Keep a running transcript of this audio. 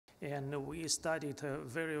and we studied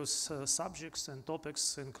various subjects and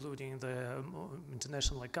topics, including the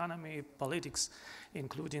international economy, politics,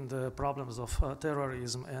 including the problems of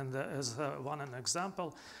terrorism. And as one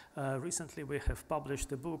example, recently we have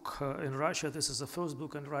published a book in Russia. This is the first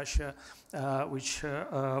book in Russia which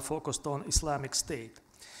focused on Islamic State.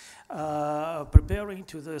 Preparing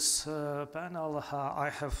to this panel, I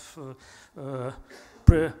have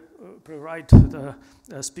pre-write the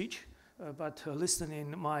speech, but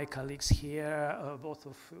listening my colleagues here, both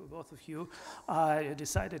of you, I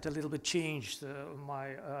decided a little bit change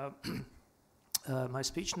my my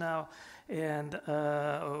speech now, and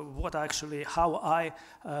how I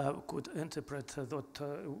could interpret what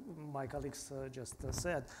my colleagues just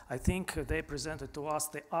said. I think they presented to us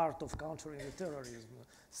the art of countering the terrorism,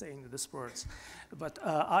 saying these words. But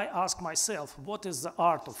I ask myself, what is the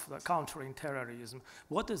art of countering terrorism?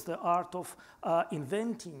 What is the art of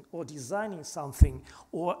inventing or designing something?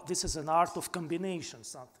 Or this is an art of combination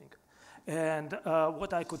something? And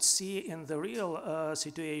what I could see in the real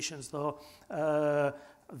situations, though,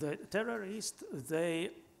 the terrorists,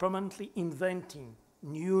 they permanently inventing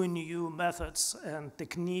new methods and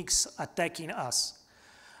techniques attacking us.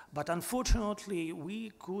 But unfortunately,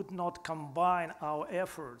 we could not combine our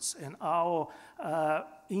efforts and our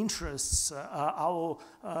interests, our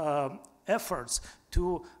efforts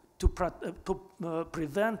to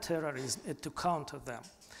prevent terrorism and to counter them.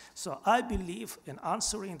 So I believe, in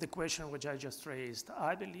answering the question which I just raised,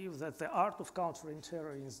 I believe that the art of countering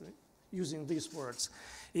terrorism, using these words,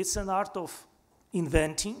 it's an art of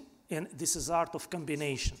inventing, and this is art of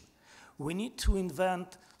combination. We need to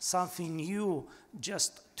invent something new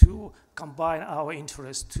just to combine our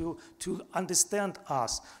interests, to understand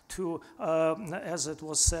us, to, as it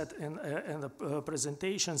was said in the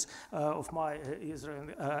presentations of my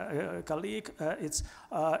Israeli colleague, it's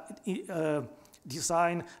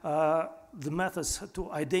design the methods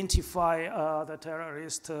to identify the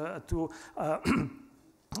terrorist, to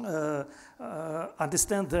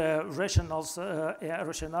understand the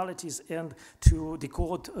rationalities and to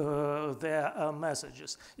decode their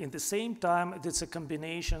messages. In the same time, it's a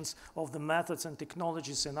combinations of the methods and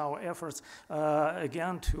technologies in our efforts,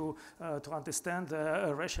 again, to understand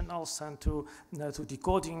the rationals and to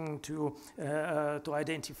decoding, to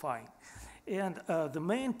identifying. And the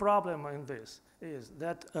main problem in this is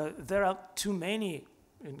that there are too many,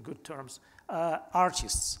 in good terms,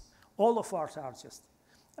 artists, all of us artists.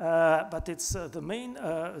 But it's the main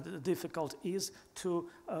difficult is to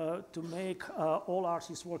make all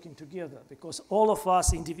artists working together, because all of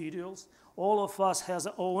us individuals, all of us has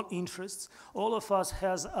our own interests, all of us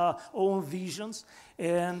has our own visions,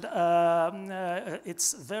 and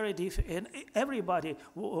it's very difficult. And everybody,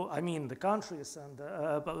 I mean the countries and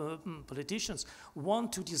politicians,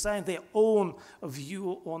 want to design their own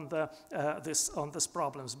view on these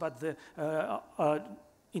problems, but the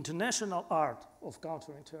international art of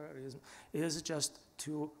countering terrorism is just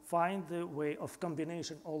to find the way of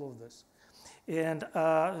combination all of this. And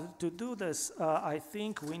to do this, I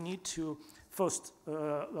think we need to first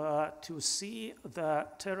to see the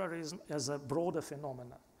terrorism as a broader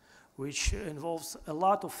phenomenon, which involves a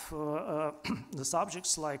lot of the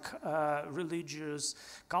subjects like religious,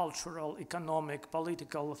 cultural, economic,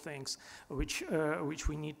 political things, which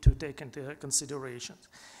we need to take into consideration.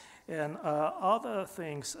 And other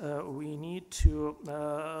things we need to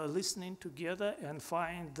listening together and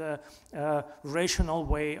find the rational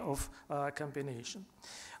way of combination.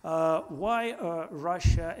 Why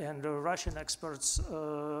Russia and Russian experts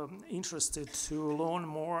interested to learn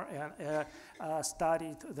more and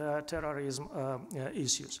studied the terrorism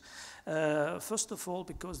issues? First of all,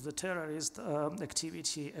 because the terrorist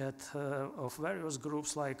activity of various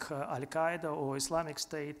groups like Al-Qaeda or Islamic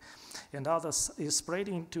State and others is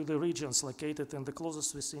spreading to the regions located in the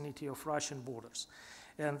closest vicinity of Russian borders,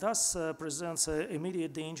 and thus presents an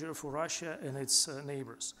immediate danger for Russia and its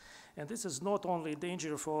neighbors. And this is not only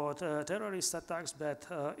danger for terrorist attacks, but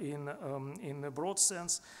in a broad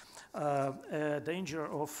sense, a danger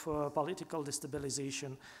of political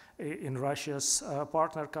destabilization in Russia's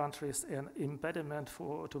partner countries and impediment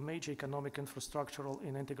to major economic, infrastructural,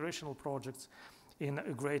 and integrational projects in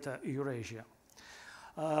Greater Eurasia.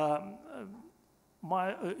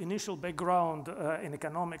 My initial background in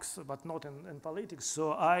economics, but not in politics,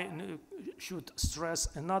 so I should stress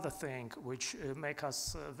another thing which makes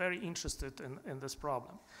us very interested in this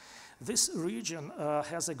problem. This region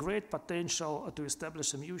has a great potential to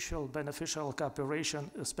establish a mutual beneficial cooperation,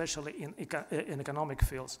 especially in economic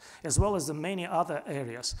fields, as well as the many other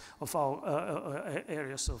areas of our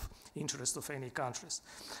areas of interest of any countries.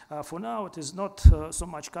 For now, it is not so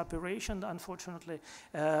much cooperation, unfortunately,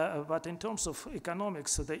 but in terms of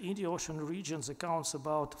economics, the Indian Ocean regions accounts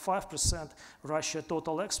about 5% Russia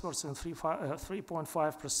total exports and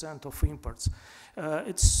 3.5% of imports.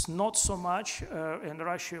 It's not so much, and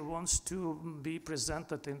Russia wants to be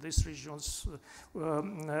presented in these regions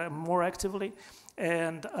more actively.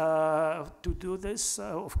 And to do this,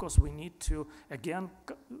 of course, we need to, again,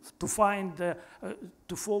 to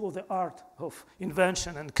follow the art of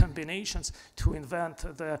invention and combinations, to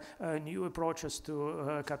invent the new approaches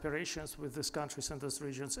to cooperations with these countries and these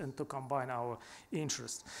regions, and to combine our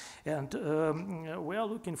interests. And we are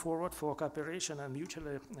looking forward for cooperation, and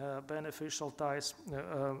mutually beneficial ties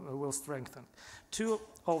will strengthen. Two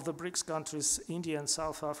of the BRICS countries, India and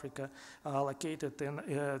South Africa, are located in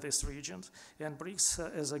these regions, and BRICS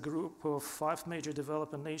as a group of 5 major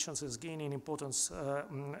developing nations is gaining importance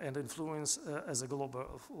and influence as a global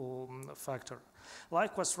factor.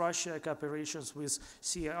 Likewise, Russia cooperations with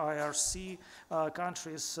CIRC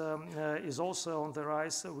countries is also on the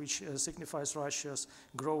rise, which signifies Russia's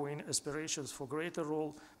growing aspirations for greater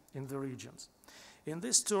role in the regions. In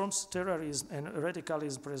these terms, terrorism and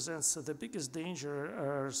radicalism presents the biggest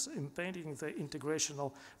dangers impeding the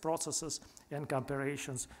integrational processes and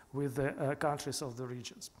cooperations with the countries of the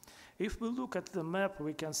regions. If we look at the map,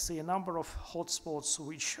 we can see a number of hotspots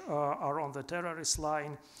which are on the terrorist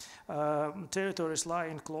line, territories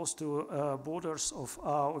lying close to borders of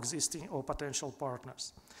our existing or potential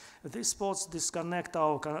partners. These spots disconnect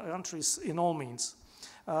our countries in all means.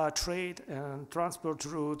 Trade and transport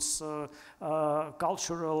routes,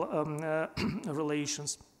 cultural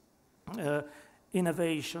relations,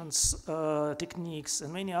 innovations, techniques,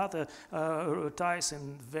 and many other ties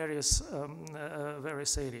in various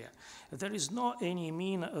areas. There is no any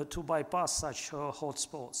mean to bypass such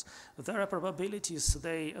hotspots. There are probabilities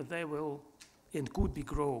they will and could be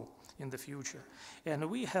grow in the future. And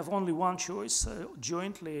we have only one choice,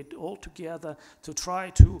 jointly, all together, to try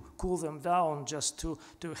to cool them down, just to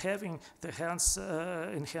having the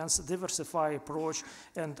enhanced diversified approach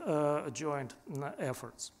and joint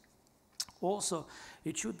efforts. Also,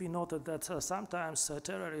 it should be noted that sometimes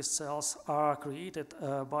terrorist cells are created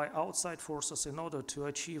by outside forces in order to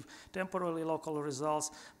achieve temporarily local results,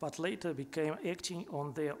 but later became acting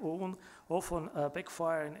on their own, often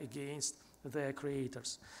backfiring against their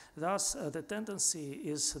creators. Thus, the tendency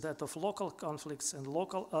is that of local conflicts and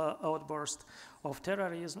local outbursts of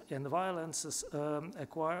terrorism and violences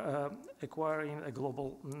acquiring a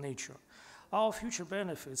global nature. Our future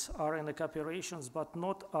benefits are in the cooperations, but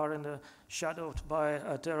not are in the shadowed by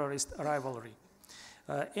a terrorist rivalry.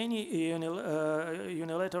 Any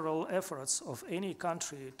unilateral efforts of any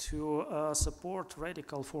country to support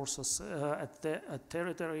radical forces at the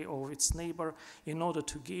territory of its neighbor in order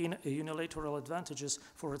to gain unilateral advantages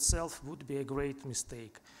for itself would be a great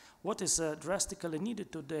mistake. What is drastically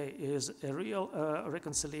needed today is a real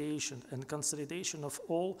reconciliation and consolidation of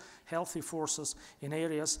all healthy forces in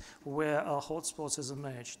areas where hotspots is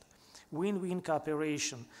emerged. Win-win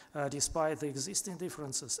cooperation, despite the existing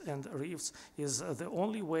differences and rifts, is the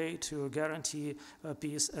only way to guarantee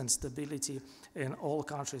peace and stability in all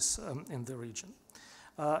countries in the region.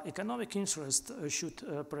 Economic interest should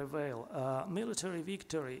prevail. Military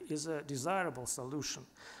victory is a desirable solution.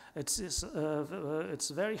 It's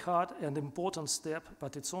a very hard and important step,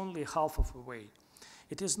 but it's only half of the way.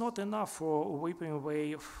 It is not enough for wiping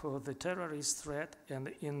away the terrorist threat,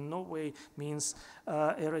 and in no way means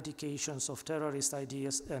eradications of terrorist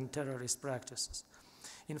ideas and terrorist practices.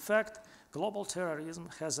 In fact, global terrorism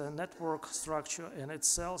has a network structure, and its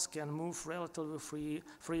cells can move relatively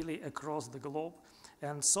freely across the globe,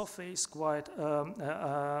 and so face quite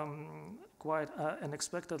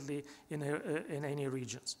unexpectedly in any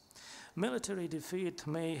regions. Military defeat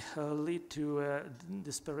may lead to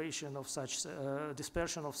dispersion of such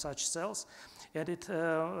cells, and it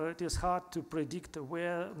is hard to predict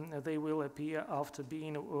where they will appear after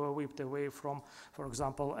being whipped away from, for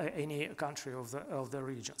example, any country of the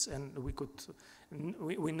regions. And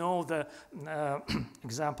we know the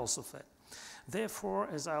examples of that. Therefore,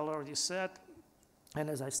 as I already said, and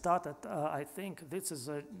as I started, I think this is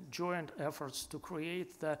a joint efforts to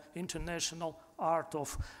create the international art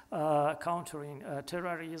of countering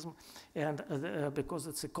terrorism, and because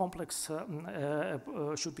it's a complex,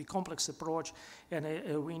 should be complex approach, and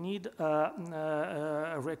we need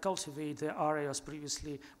recultivate the areas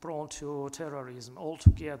previously prone to terrorism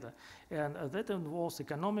altogether, and that involves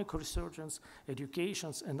economic resurgence,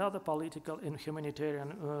 education, and other political and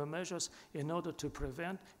humanitarian measures in order to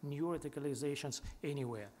prevent new radicalizations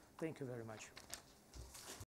anywhere. Thank you very much.